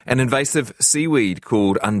An invasive seaweed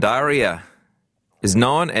called Undaria is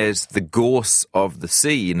known as the Gorse of the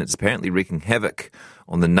sea, and it's apparently wreaking havoc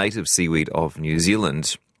on the native seaweed of New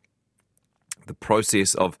Zealand. The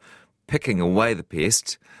process of picking away the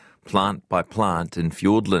pest, plant by plant, in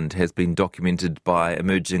Fiordland has been documented by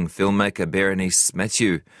emerging filmmaker Bérénice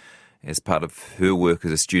Mathieu as part of her work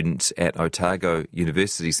as a student at Otago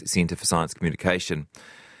University's Centre for Science Communication.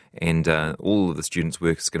 And all of the students'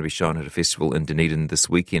 work is going to be shown at a festival in Dunedin this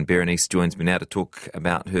weekend. Bérénice joins me now to talk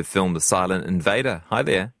about her film, The Silent Invader. Hi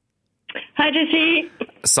there. Hi, Jesse.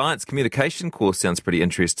 A science communication course sounds pretty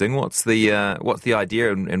interesting. What's the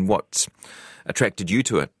idea and what attracted you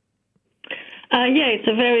to it? It's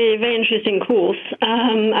a very, very interesting course.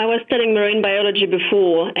 I was studying marine biology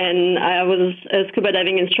before, and I was a scuba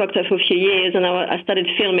diving instructor for a few years, and I started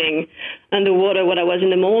filming underwater when I was in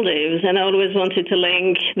the Maldives, and I always wanted to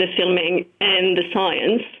link the filming and the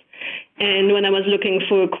science. And when I was looking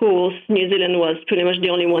for a course, New Zealand was pretty much the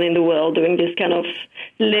only one in the world doing this kind of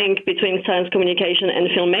link between science communication and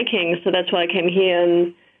filmmaking, so that's why I came here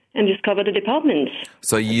and discovered the department.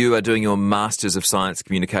 So you are doing your Masters of Science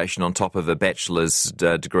Communication on top of a bachelor's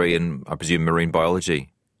degree in, I presume, marine biology?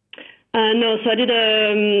 No, so I did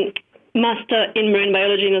a master in marine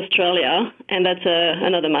biology in Australia, and that's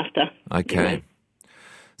another master. Okay.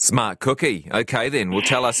 Smart cookie. Okay, then. Well,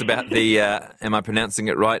 tell us about the, am I pronouncing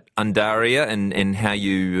it right, Undaria, and how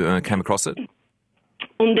you came across it?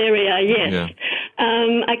 Undaria, yes. Yeah.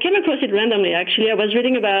 I came across it randomly, actually. I was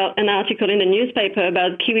reading about an article in the newspaper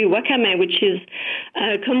about Kiwi Wakame, which is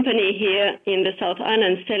a company here in the South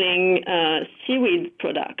Island selling seaweed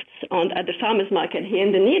products at the farmers market here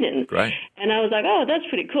in Dunedin. Great. And I was like, oh, that's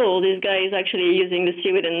pretty cool. This guy is actually using the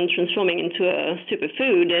seaweed and transforming into a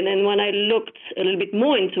superfood. And then when I looked a little bit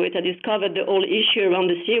more into it, I discovered the whole issue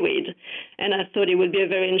around the seaweed. And I thought it would be a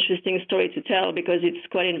very interesting story to tell because it's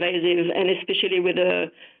quite invasive, and especially with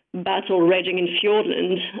the battle raging in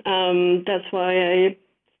Fiordland. That's why I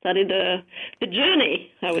started the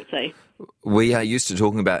journey, I would say. We are used to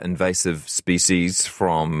talking about invasive species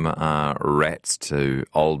from rats to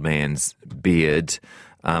old man's beard.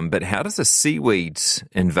 But how does a seaweed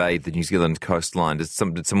invade the New Zealand coastline? Did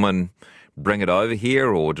someone bring it over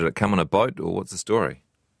here, or did it come on a boat, or what's the story?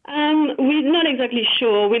 We're not exactly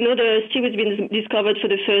sure. We know the seaweed's been discovered for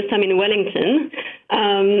the first time in Wellington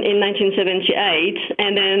in 1978,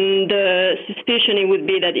 and then the suspicion it would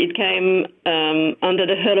be that it came under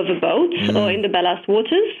the hull of a boat or in the ballast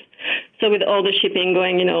waters. So with all the shipping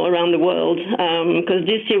going, around the world, because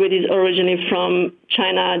this seaweed is originally from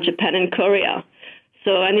China, Japan, and Korea.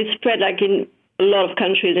 So, and it's spread like in a lot of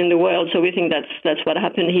countries in the world, so we think that's what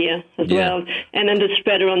happened here as well. And then the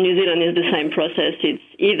spread around New Zealand is the same process. It's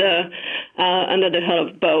either under the hull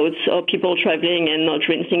of boats or people traveling and not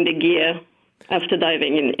rinsing the gear after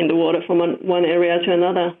diving in the water from one area to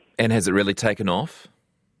another. And has it really taken off?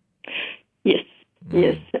 Yes.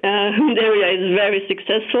 Yes, Undaria is very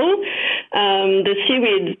successful. The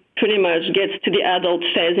seaweed pretty much gets to the adult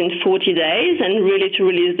phase in 40 days and really to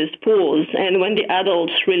release the spores. And when the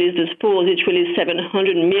adults release the spores, it releases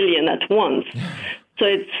 700 million at once. So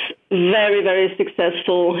it's very, very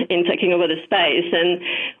successful in taking over the space. And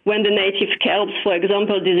when the native kelps, for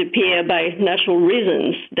example, disappear by natural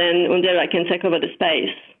reasons, then Undaria can take over the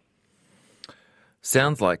space.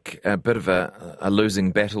 Sounds like a bit of a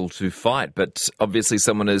losing battle to fight, but obviously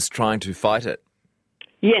someone is trying to fight it.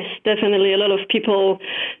 Yes, definitely. A lot of people,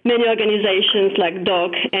 many organizations like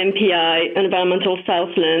DOC, MPI, Environmental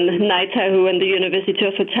Southland, Otago, and the University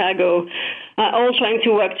of Otago are all trying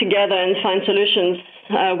to work together and find solutions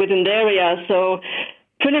with Undaria. So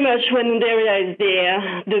pretty much when Undaria is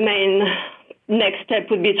there, the main next step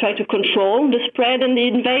would be try to control the spread and the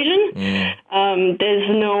invasion. There's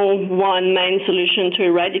no one main solution to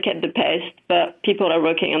eradicate the pest, but people are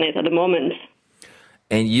working on it at the moment.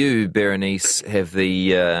 And you, Bérénice, have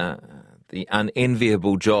the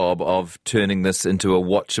unenviable job of turning this into a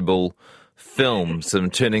watchable film,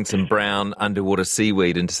 turning some brown underwater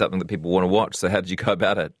seaweed into something that people want to watch. So how did you go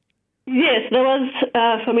about it? Yes, that was,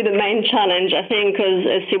 for me, the main challenge, I think, because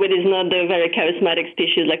seaweed is not a very charismatic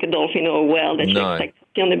species like a dolphin or a whale that you expect to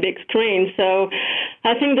see on the big screen. So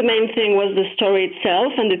I think the main thing was the story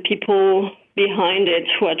itself and the people behind it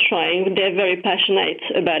who are trying. They're very passionate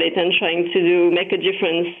about it and trying to make a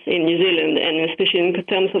difference in New Zealand, and especially in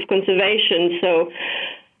terms of conservation. So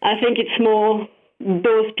I think it's more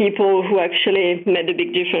those people who actually made a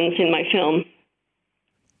big difference in my film.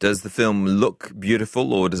 Does the film look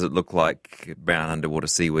beautiful, or does it look like brown underwater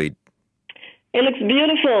seaweed? It looks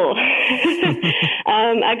beautiful.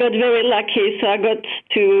 I got very lucky, so I got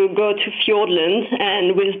to go to Fiordland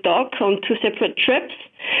and with Doc on 2 separate trips.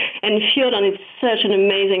 And Fiordland is such an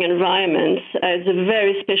amazing environment. It's a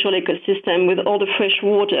very special ecosystem with all the fresh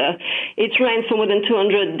water. It rains for more than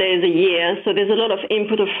 200 days a year, so there's a lot of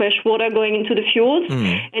input of fresh water going into the fjords,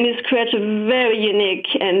 and it creates a very unique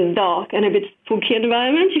and dark and a bit spooky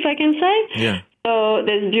environment, if I can say. Yeah. So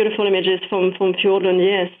there's beautiful images from Fiordland,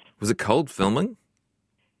 yes. Was it cold filming?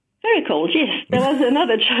 Very cold, yes. That was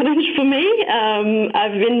another challenge for me.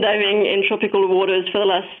 I've been diving in tropical waters for the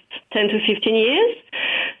last 10 to 15 years.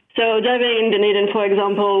 So diving in Dunedin, for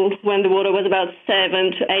example, when the water was about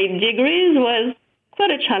 7 to 8 degrees was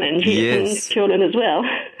quite a challenge. Yes. In Fiordland as well.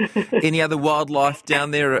 Any other wildlife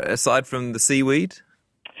down there aside from the seaweed?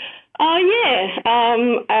 I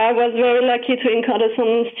was very lucky to encounter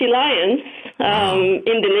some sea lions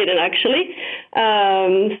in Dunedin, actually.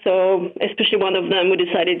 So especially one of them who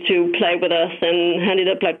decided to play with us and ended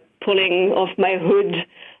up like pulling off my hood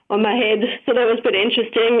on my head. So that was pretty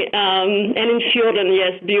interesting. And in Fiordland,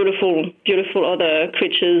 yes, beautiful other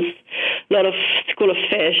creatures. A lot of school of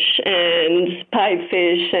fish and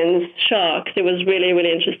pipefish and sharks. It was really,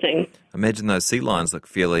 really interesting. Imagine those sea lions look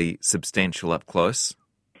fairly substantial up close.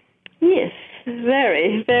 Yes,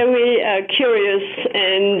 very, very curious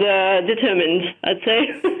and determined, I'd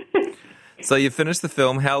say. So you finished the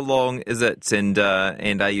film. How long is it, and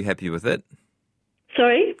are you happy with it?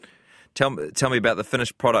 Sorry? Tell me about the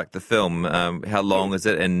finished product, the film. How long is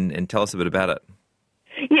it, and tell us a bit about it.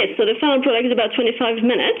 Yes, so the final product is about 25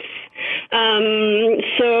 minutes.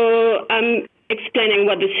 So I'm explaining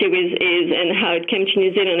what the series is and how it came to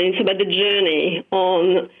New Zealand. It's about the journey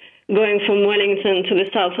on going from Wellington to the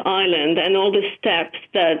South Island and all the steps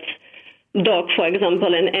that Doc, for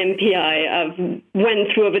example, and MPI have went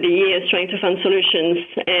through over the years trying to find solutions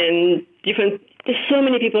and there's so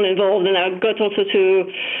many people involved, and I got also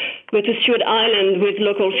to go to Stewart Island with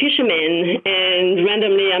local fishermen, and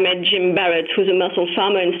randomly I met Jim Barrett, who's a mussel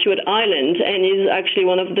farmer in Stewart Island, and he's actually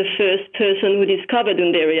one of the first person who discovered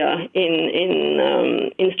Undaria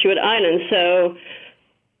in Stewart Island. So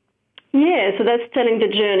yeah, so that's telling the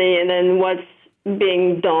journey and then what's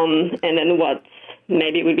being done and then what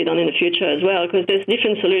maybe will be done in the future as well, because there's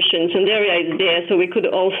different solutions. Undaria is there, so we could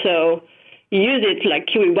also use it like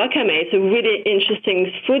kiwi wakame. It's a really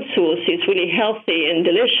interesting food source. It's really healthy and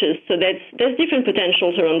delicious. So there's different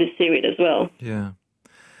potentials around this seaweed as well. Yeah.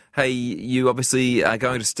 Hey, you obviously are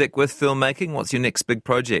going to stick with filmmaking. What's your next big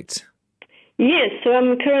project? Yes, so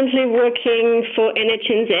I'm currently working for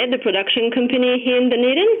NHNZ, the production company here in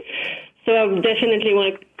Dunedin. So I definitely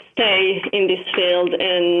want to stay in this field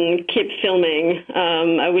and keep filming.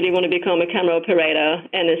 I really want to become a camera operator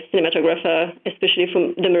and a cinematographer, especially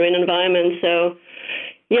from the marine environment. So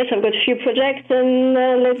yes, I've got a few projects, and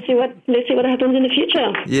let's see what happens in the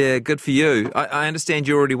future. Yeah, good for you. I understand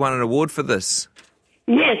you already won an award for this.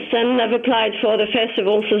 Yes, and I've applied for the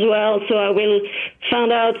festivals as well, so I will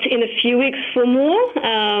find out in a few weeks for more.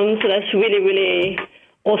 So that's really, really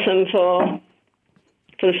awesome for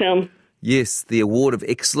the film. Yes, the Award of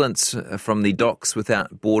Excellence from the Docs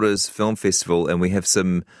Without Borders Film Festival, and we have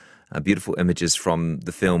some beautiful images from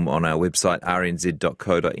the film on our website,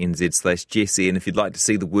 rnz.co.nz/Jessie, and if you'd like to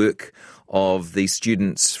see the work of the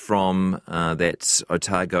students from that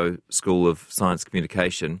Otago School of Science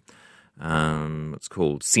Communication, it's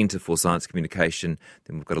called Centre for Science Communication,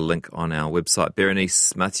 then we've got a link on our website.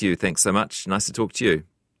 Bérénice Mathieu, thanks so much. Nice to talk to you.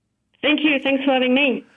 Thank you. Thanks for having me.